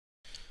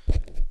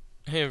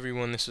Hey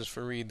everyone, this is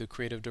Fareed, the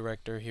creative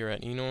director here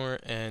at Enor,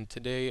 and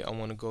today I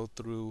want to go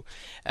through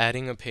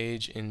adding a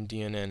page in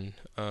DNN.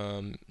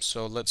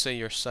 So let's say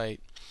your site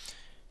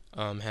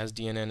has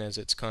DNN as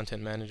its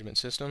content management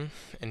system,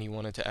 and you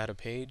wanted to add a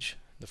page.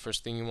 The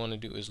first thing you want to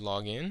do is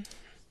log in,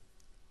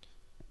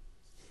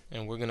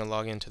 and we're going to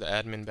log into the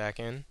admin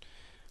backend.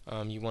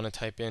 You want to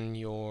type in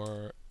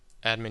your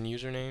admin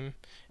username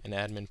and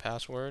admin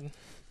password,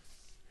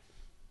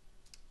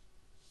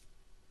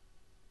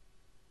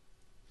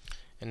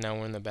 and now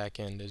we're in the back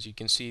end. As you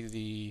can see,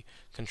 the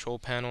control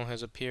panel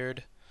has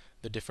appeared.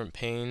 The different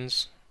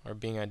panes are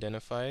being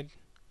identified,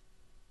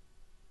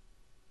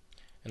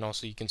 and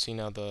also you can see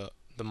now the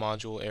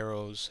module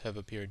arrows have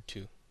appeared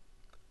too.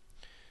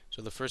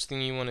 So the first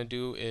thing you want to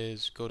do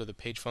is go to the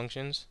page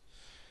functions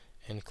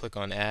and click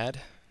on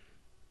add,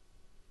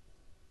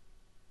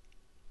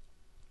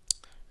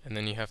 and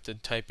then you have to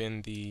type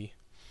in the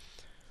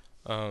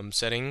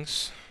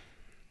settings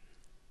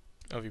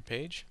of your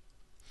page.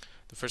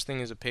 The first thing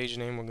is a page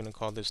name. We're going to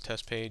call this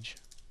test page.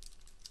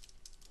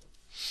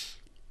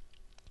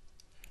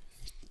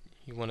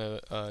 You want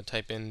to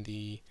type in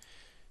the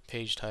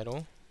page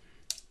title,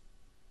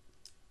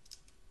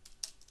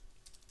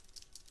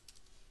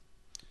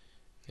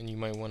 and you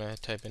might want to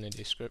type in a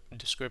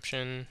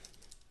description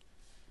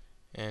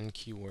and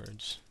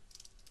keywords.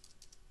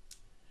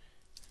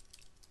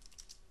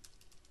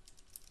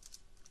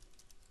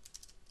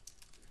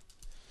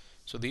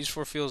 So these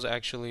four fields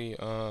actually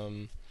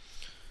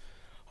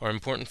are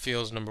important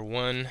fields. Number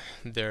one,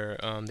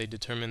 they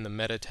determine the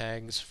meta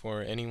tags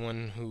for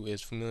anyone who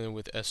is familiar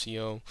with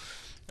SEO.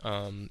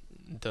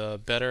 The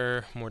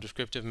better, more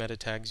descriptive meta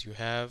tags you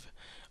have,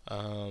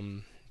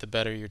 the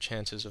better your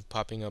chances of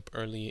popping up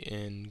early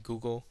in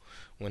Google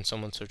when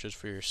someone searches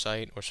for your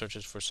site or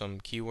searches for some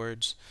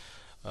keywords.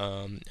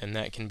 And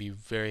that can be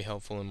very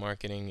helpful in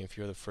marketing if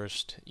you're the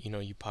first,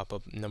 you pop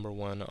up number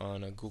one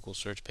on a Google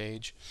search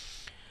page.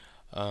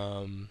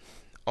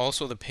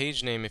 Also, the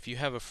page name, if you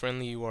have a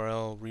friendly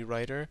URL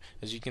rewriter,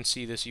 as you can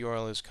see, this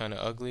URL is kind of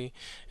ugly,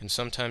 and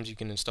sometimes you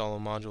can install a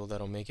module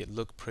that'll make it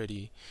look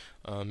pretty,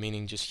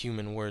 meaning just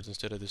human words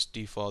instead of this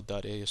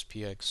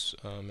default.aspx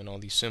and all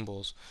these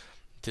symbols.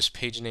 This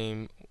page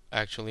name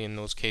actually in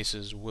those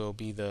cases will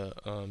be the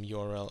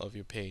URL of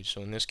your page.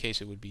 So in this case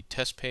it would be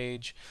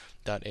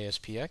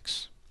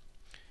testpage.aspx.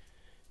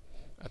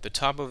 At the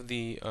top of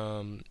the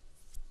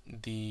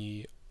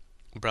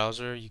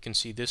browser you can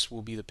see this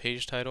will be the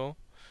page title.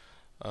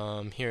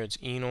 Here it's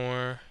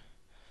Enor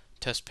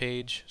test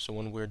page, so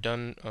when we're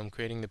done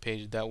creating the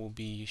page, that will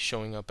be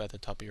showing up at the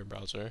top of your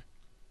browser.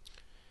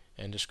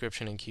 And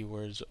description and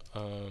keywords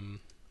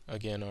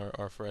again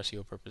are for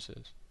SEO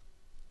purposes.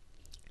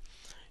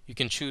 You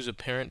can choose a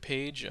parent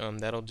page,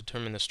 that'll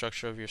determine the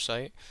structure of your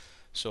site.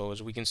 So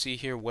as we can see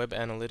here, web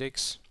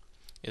analytics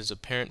is a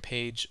parent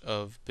page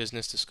of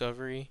business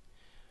discovery,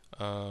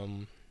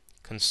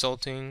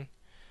 consulting.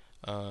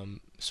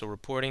 So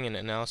reporting and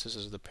analysis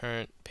is the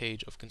parent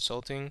page of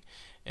consulting,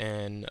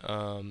 and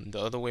the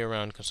other way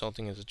around,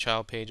 consulting is a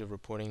child page of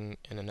reporting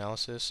and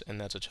analysis,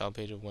 and that's a child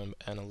page of web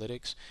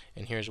analytics.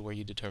 And here's where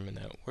you determine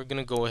that. We're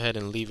going to go ahead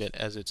and leave it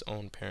as its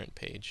own parent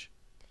page.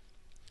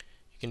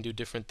 You can do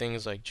different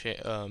things like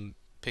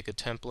pick a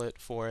template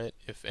for it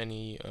if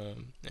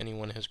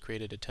anyone has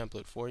created a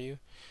template for you.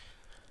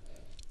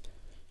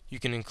 You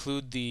can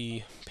include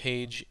the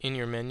page in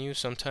your menu.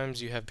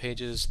 Sometimes you have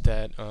pages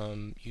that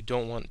you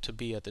don't want to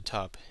be at the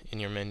top in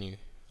your menu.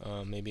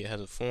 Maybe it has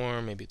a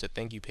form, maybe it's a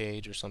thank you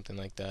page or something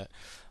like that.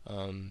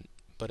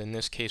 But in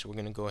this case, we're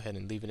going to go ahead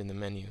and leave it in the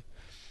menu.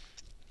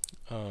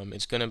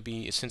 It's going to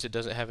be, since it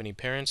doesn't have any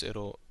parents,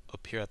 it'll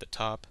appear at the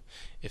top.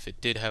 If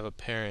it did have a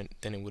parent,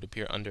 then it would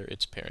appear under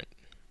its parent.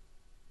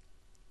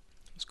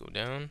 Let's go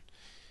down.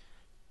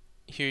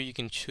 Here you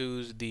can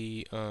choose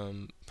the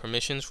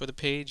permissions for the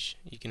page.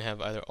 You can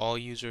have either all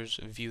users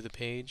view the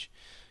page.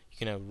 You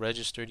can have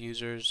registered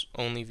users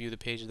only view the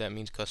page. That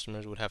means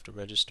customers would have to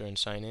register and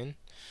sign in.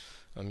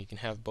 You can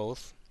have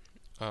both.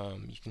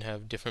 You can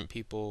have different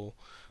people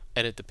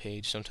edit the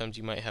page. Sometimes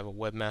you might have a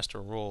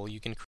webmaster role.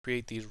 You can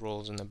create these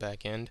roles in the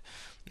back end,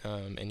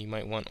 and you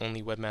might want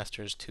only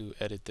webmasters to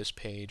edit this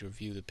page or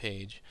view the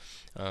page.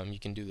 You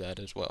can do that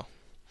as well.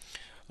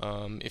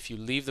 If you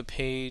leave the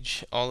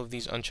page, all of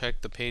these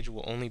unchecked, the page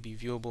will only be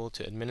viewable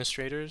to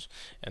administrators,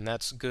 and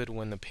that's good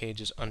when the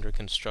page is under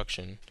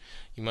construction.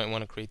 You might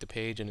want to create the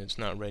page and it's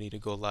not ready to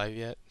go live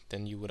yet,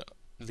 then you would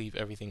leave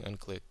everything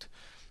unclicked.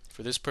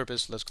 For this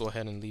purpose, let's go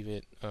ahead and leave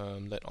it,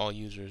 let all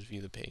users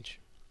view the page.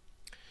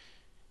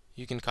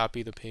 You can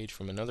copy the page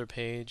from another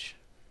page,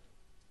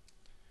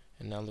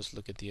 and now let's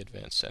look at the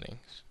advanced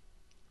settings.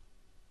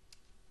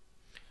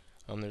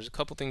 There's a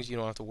couple things you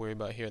don't have to worry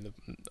about here.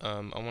 I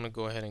want to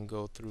go ahead and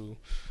go through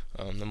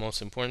the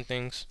most important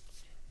things.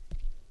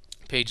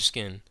 Page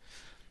skin.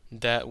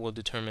 That will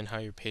determine how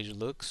your page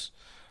looks.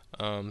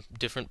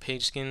 Different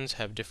page skins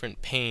have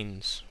different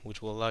panes,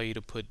 which will allow you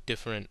to put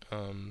different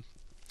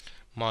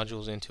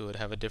modules into it,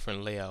 have a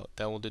different layout.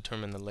 That will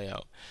determine the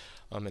layout.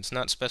 It's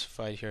not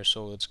specified here,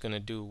 so it's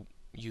going to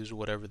use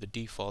whatever the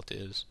default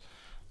is.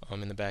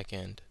 in the back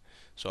end.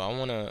 So I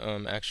want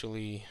to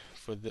actually,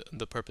 for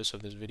the purpose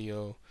of this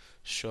video,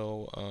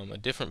 show a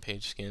different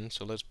page skin.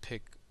 So let's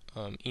pick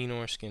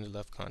Enor skins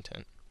left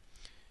content.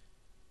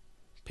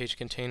 Page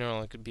container,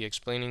 I could be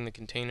explaining the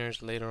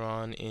containers later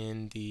on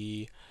in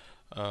the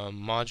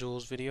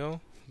modules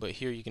video, but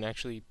here you can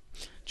actually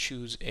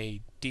choose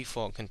a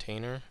default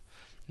container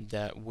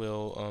that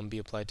will be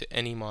applied to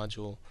any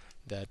module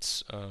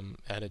that's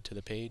added to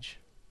the page.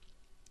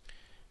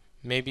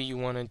 Maybe you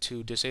wanted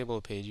to disable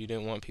a page, you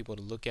didn't want people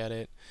to look at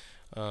it,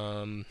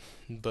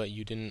 but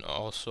you didn't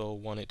also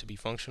want it to be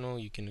functional.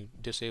 You can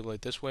disable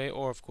it this way,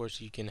 or of course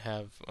you can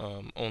have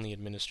only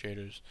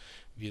administrators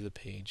view the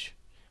page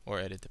or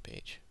edit the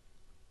page.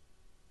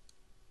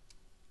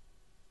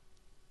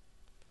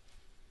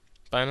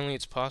 Finally,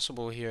 it's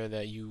possible here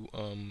that you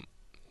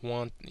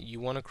want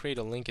to create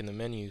a link in the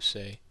menu,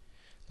 say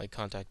like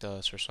contact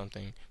us or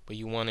something, but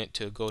you want it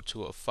to go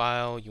to a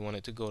file, you want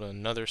it to go to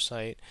another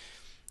site.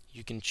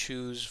 You can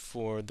choose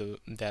for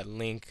that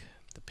link,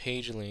 the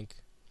page link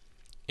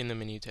in the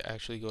menu, to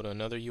actually go to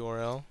another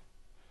URL.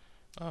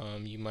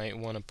 You might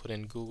want to put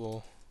in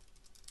google.com.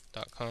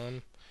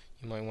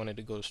 You might want it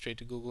to go straight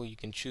to Google. You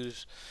can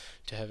choose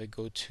to have it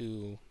go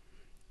to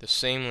the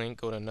same link,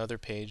 go to another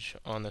page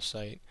on the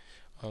site.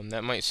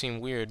 That might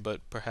seem weird, but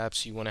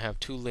perhaps you want to have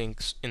two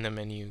links in the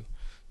menu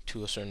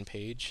to a certain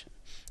page.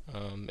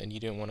 And you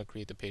didn't want to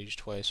create the page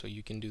twice, so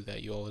you can do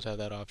that. You always have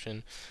that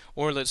option.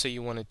 Or let's say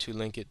you wanted to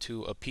link it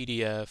to a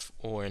PDF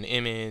or an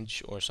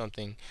image or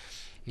something.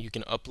 You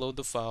can upload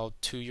the file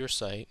to your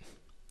site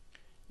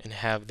and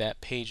have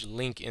that page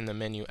link in the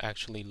menu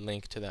actually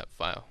link to that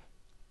file.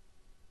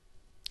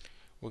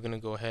 We're going to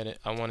go ahead,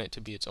 I want it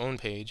to be its own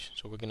page,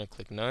 so we're going to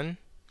click None.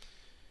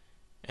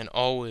 And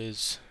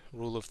always,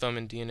 rule of thumb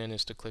in DNN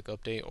is to click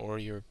Update, or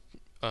your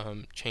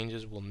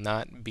changes will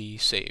not be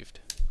saved.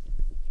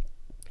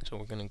 So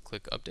we're going to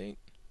click Update,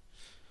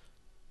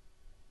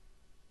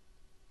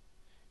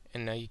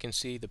 and now you can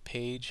see the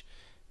page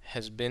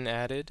has been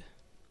added.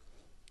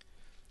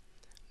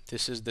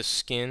 This is the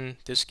skin.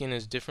 This skin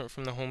is different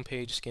from the home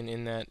page skin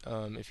in that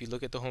if you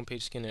look at the home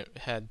page skin, it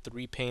had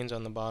 3 panes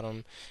on the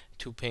bottom,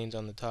 2 panes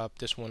on the top.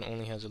 This one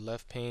only has a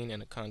left pane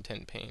and a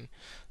content pane.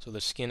 So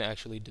the skin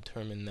actually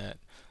determined that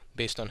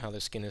based on how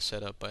the skin is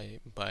set up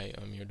by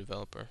your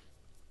developer.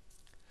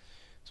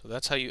 So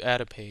that's how you add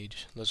a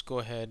page. Let's go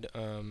ahead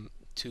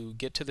to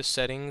get to the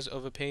settings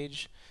of a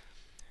page.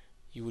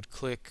 You would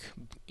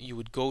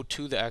go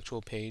to the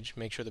actual page,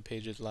 make sure the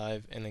page is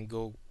live, and then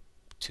go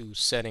to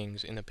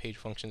settings in the page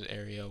functions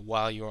area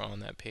while you're on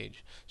that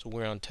page. So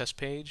we're on test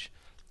page.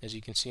 As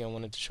you can see, I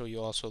wanted to show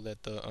you also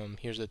that the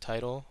here's the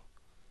title,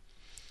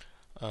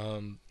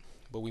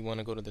 but we want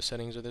to go to the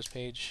settings of this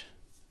page.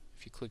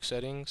 If you click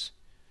settings,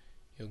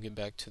 you'll get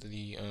back to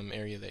the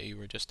area that you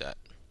were just at.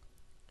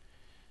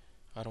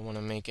 I don't want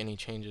to make any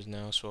changes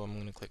now, so I'm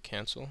going to click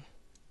cancel.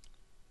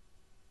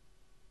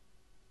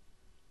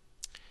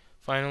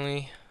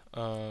 Finally,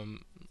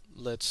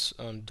 let's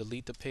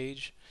delete the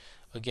page.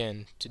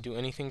 Again, to do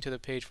anything to the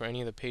page, for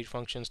any of the page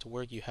functions to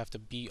work, you have to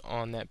be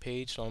on that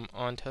page. So I'm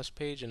on test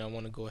page and I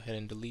want to go ahead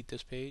and delete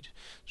this page,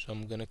 so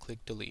I'm going to click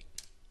delete.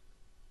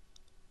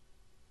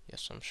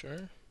 Yes, I'm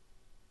sure.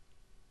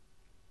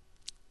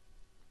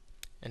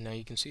 And now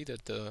you can see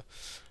that the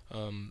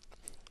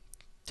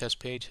test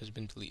page has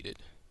been deleted.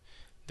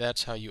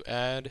 That's how you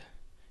add,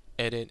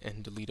 edit,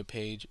 and delete a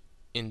page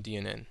in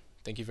DNN.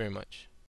 Thank you very much.